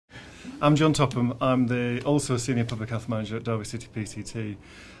I'm John Topham. I'm also a Senior Public Health Manager at Derby City PCT.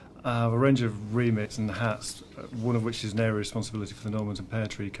 I have a range of remits and hats, one of which is an area of responsibility for the Normanton Pear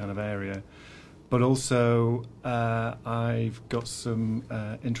Tree kind of area. But also I've got some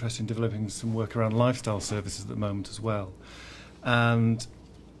interest in developing some work around lifestyle services at the moment as well. And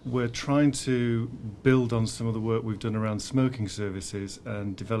we're trying to build on some of the work we've done around smoking services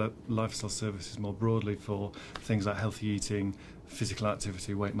and develop lifestyle services more broadly for things like healthy eating, physical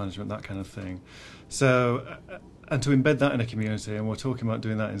activity, weight management, that kind of thing. So, and to embed that in a community, and we're talking about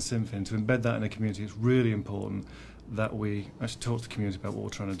doing that in Symphony, to embed that in a community, it's really important that we actually talk to the community about what we're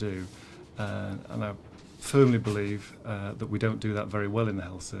trying to do. And I firmly believe that we don't do that very well in the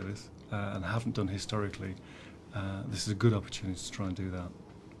health service and haven't done historically. This is a good opportunity to try and do that.